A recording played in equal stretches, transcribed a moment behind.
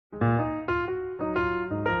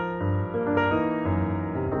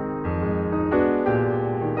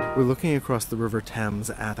We're looking across the River Thames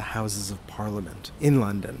at the Houses of Parliament in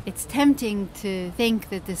London. It's tempting to think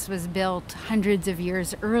that this was built hundreds of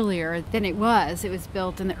years earlier than it was. It was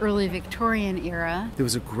built in the early Victorian era. There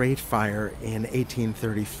was a great fire in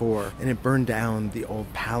 1834, and it burned down the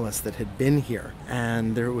old palace that had been here.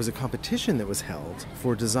 And there was a competition that was held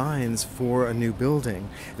for designs for a new building.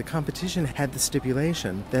 The competition had the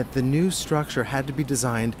stipulation that the new structure had to be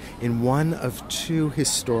designed in one of two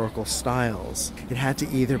historical styles. It had to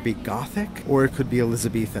either be Gothic or it could be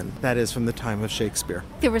Elizabethan, that is, from the time of Shakespeare.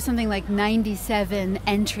 There were something like 97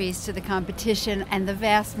 entries to the competition, and the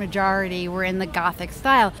vast majority were in the Gothic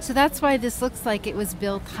style. So that's why this looks like it was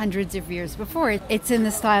built hundreds of years before. It's in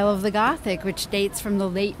the style of the Gothic, which dates from the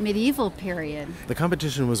late medieval period. The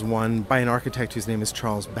competition was won by an architect whose name is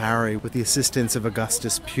Charles Barry, with the assistance of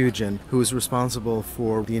Augustus Pugin, who was responsible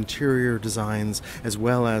for the interior designs as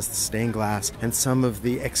well as the stained glass and some of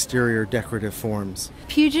the exterior decorative forms.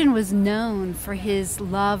 Pugin was known for his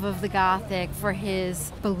love of the Gothic, for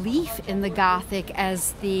his belief in the Gothic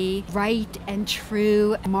as the right and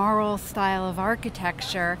true moral style of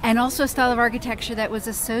architecture, and also a style of architecture that was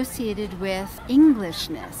associated with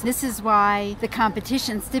Englishness. This is why the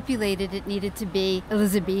competition stipulated it needed to be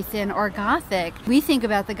Elizabethan or Gothic. We think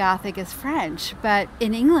about the Gothic as French, but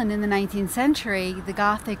in England in the 19th century, the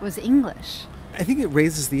Gothic was English. I think it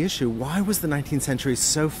raises the issue, why was the 19th century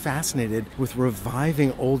so fascinated with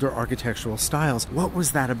reviving older architectural styles? What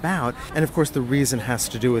was that about? And of course the reason has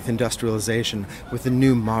to do with industrialization, with the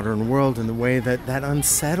new modern world and the way that that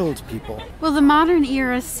unsettled people. Well, the modern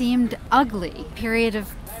era seemed ugly. Period of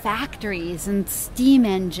factories and steam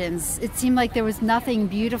engines. It seemed like there was nothing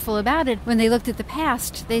beautiful about it. When they looked at the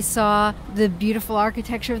past, they saw the beautiful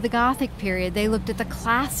architecture of the Gothic period. They looked at the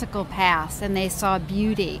classical past and they saw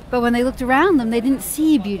beauty. But when they looked around them, they didn't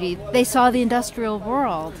see beauty. They saw the industrial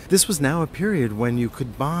world. This was now a period when you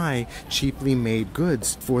could buy cheaply made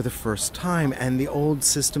goods for the first time, and the old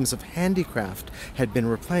systems of handicraft had been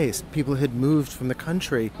replaced. People had moved from the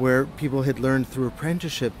country where people had learned through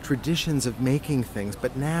apprenticeship traditions of making things,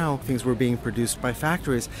 but now things were being produced by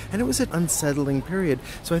factories, and it was an unsettling period.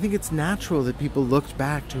 So I think it's natural that people looked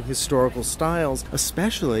back to historical styles,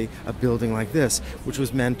 especially a building like this, which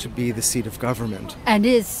was meant to be the seat of government. And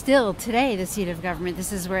is still today the seat of government.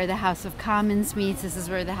 This is where the House of Commons meets. This is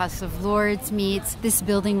where the House of Lords meets. This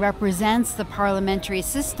building represents the parliamentary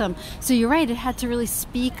system. So you're right, it had to really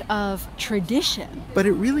speak of tradition. But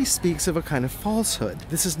it really speaks of a kind of falsehood.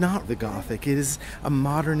 This is not the Gothic. It is a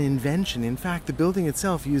modern invention. In fact, the building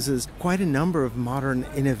itself uses quite a number of modern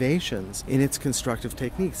innovations in its constructive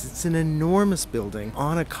techniques. It's an enormous building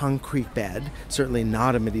on a concrete bed, certainly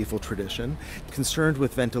not a medieval tradition, concerned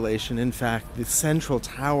with ventilation. In fact, the central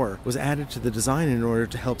tower was added to the design in order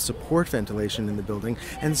to help support ventilation in the building.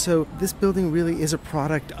 And so this building really is a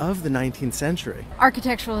product of the 19th century.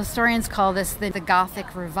 Architectural historians call this the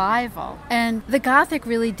Gothic revival. And the Gothic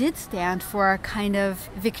really did stand for a kind of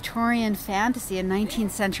Victorian fantasy, a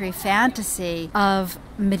 19th century fantasy of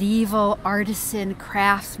medieval artisan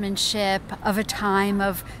craftsmanship, of a time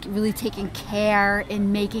of really taking care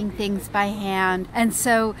in making things by hand. And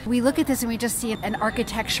so we look at this and we just see an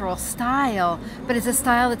architectural style, but it's a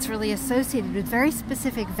style that's really associated with very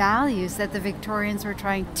specific values that the Victorians were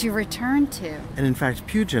trying to return to. And in fact,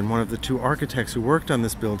 Pugin, one of the two architects who worked on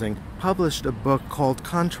this building, published a book called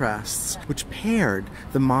Contrasts, which paired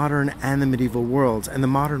the modern and the medieval worlds, and the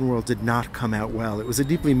modern world did not come out well. It was a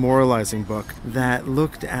deeply moralizing book that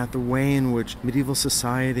looked at the way in which medieval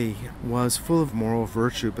society was full of moral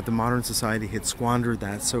virtue, but the modern society had squandered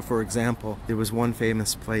that. So, for example, there was one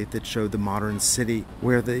famous plate that showed the modern city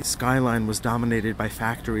where the skyline was dominated by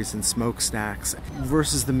factories and smokestacks,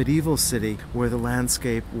 versus the medieval city where the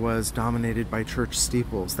landscape was dominated by church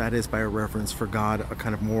steeples, that is, by a reverence for God, a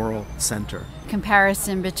kind of moral center.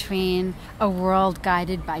 Comparison between a world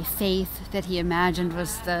guided by faith that he imagined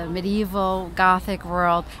was the medieval Gothic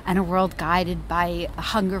world and a world guided by a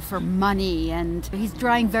hunger for money, and he's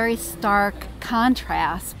drawing very stark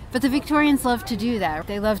contrasts. But the Victorians love to do that.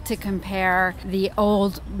 They love to compare the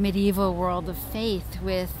old medieval world of faith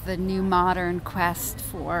with the new modern quest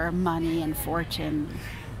for money and fortune.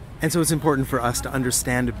 And so it's important for us to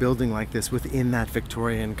understand a building like this within that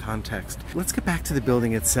Victorian context. Let's get back to the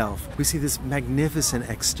building itself. We see this magnificent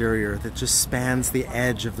exterior that just spans the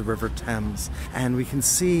edge of the River Thames. And we can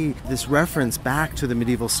see this reference back to the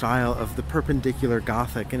medieval style of the perpendicular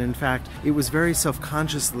Gothic. And in fact, it was very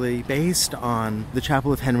self-consciously based on the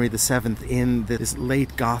Chapel of Henry VII in this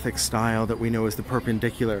late Gothic style that we know as the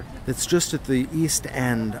perpendicular. That's just at the east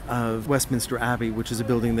end of Westminster Abbey, which is a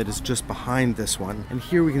building that is just behind this one. And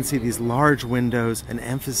here we can see see these large windows, an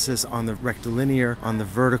emphasis on the rectilinear, on the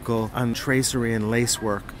vertical, on tracery and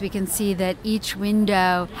lacework. We can see that each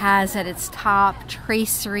window has at its top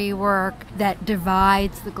tracery work that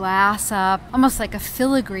divides the glass up, almost like a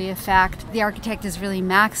filigree effect. The architect is really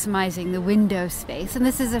maximizing the window space, and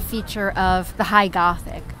this is a feature of the High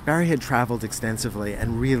Gothic. Barry had traveled extensively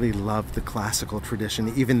and really loved the classical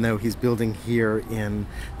tradition, even though he's building here in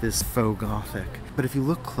this faux Gothic. But if you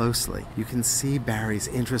look closely, you can see Barry's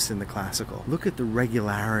interest in the classical. Look at the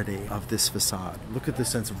regularity of this facade. Look at the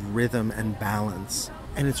sense of rhythm and balance.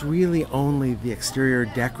 And it's really only the exterior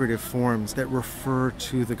decorative forms that refer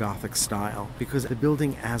to the Gothic style, because the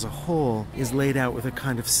building as a whole is laid out with a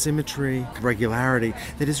kind of symmetry, regularity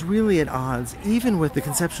that is really at odds even with the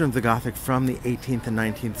conception of the Gothic from the 18th and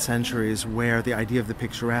 19th centuries, where the idea of the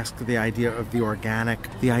picturesque, the idea of the organic,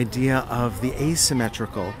 the idea of the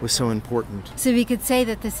asymmetrical was so important. So we could say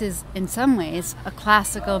that this is, in some ways, a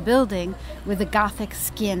classical building with a Gothic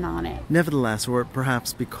skin on it. Nevertheless, or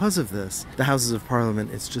perhaps because of this, the Houses of Parliament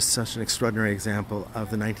is just such an extraordinary example of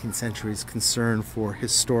the 19th century's concern for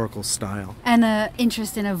historical style. And an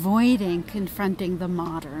interest in avoiding confronting the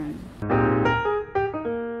modern.